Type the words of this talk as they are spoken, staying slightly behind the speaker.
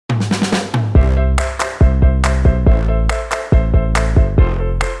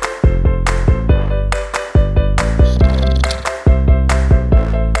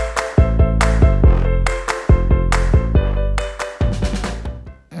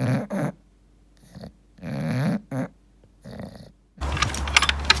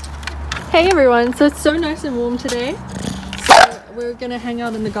Hey everyone, so it's so nice and warm today. So we're gonna hang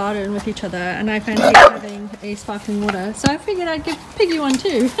out in the garden with each other, and I fancy having a sparkling water. So I figured I'd give Piggy one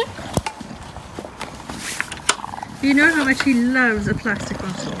too. You know how much he loves a plastic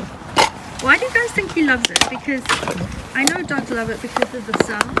bottle. Why do you guys think he loves it? Because I know dogs love it because of the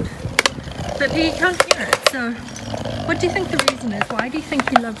sound, but he can't hear it. So what do you think the reason is? Why do you think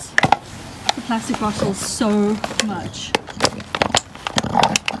he loves the plastic bottles so much?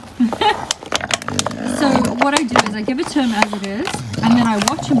 So what I do is I give it to him as it is, and then I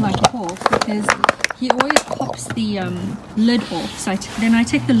watch him like a hawk because he always pops the lid off. So then I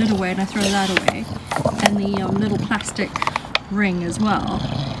take the lid away and I throw that away, and the little plastic ring as well,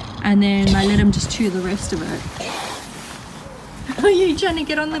 and then I let him just chew the rest of it. Are you trying to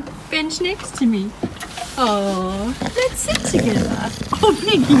get on the bench next to me? Oh, let's sit together. Oh,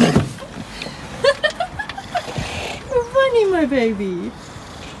 Piggy. You're funny, my baby.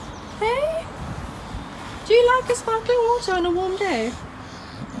 Hey? Do you like a sparkling water on a warm day?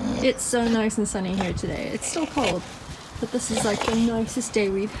 It's so nice and sunny here today. It's still cold, but this is like the nicest day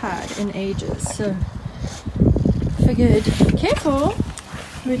we've had in ages. So figured, careful,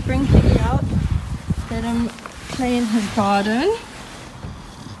 we'd bring Piggy out, let him play in his garden.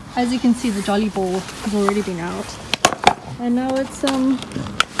 As you can see, the jolly ball has already been out, and now it's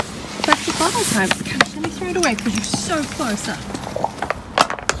plastic bottle time. Let me throw it away because you're so close up.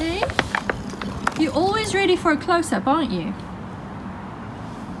 Okay? You're always ready for a close-up, aren't you?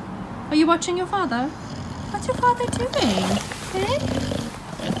 Are you watching your father? What's your father doing? Eh?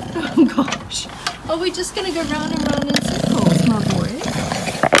 Oh gosh. Are we just gonna go round and round in circles, my boy?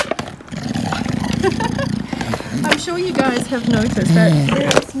 I'm sure you guys have noticed that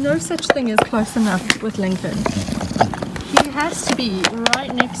there is no such thing as close enough with Lincoln. He has to be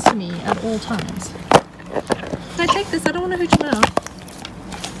right next to me at all times. Can I take this? I don't want to hurt your mouth.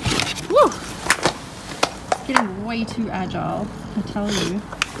 Woo! Getting way too agile, I tell you.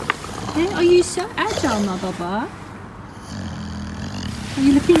 Hey, are you so agile, my baba? Are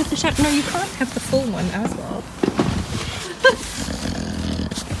you looking at the shape? No, you can't have the full one as well.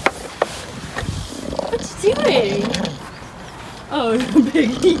 What are you doing? Oh,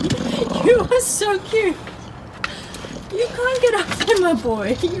 Piggy, you are so cute. You can't get up there, my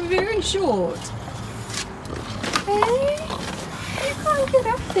boy. You're very short. Hey, you can't get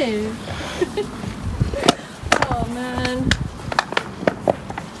up there. Oh man.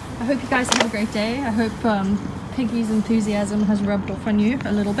 I hope you guys have a great day. I hope Piggy's enthusiasm has rubbed off on you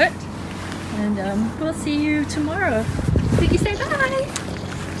a little bit. And we'll see you tomorrow. Piggy, say bye.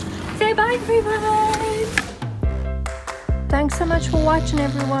 Say bye, everyone. Thanks so much for watching,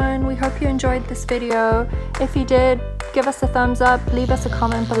 everyone. We hope you enjoyed this video. If you did, give us a thumbs up, leave us a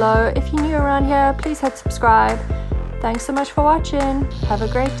comment below. If you're new around here, please hit subscribe. Thanks so much for watching. Have a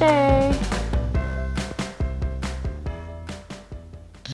great day.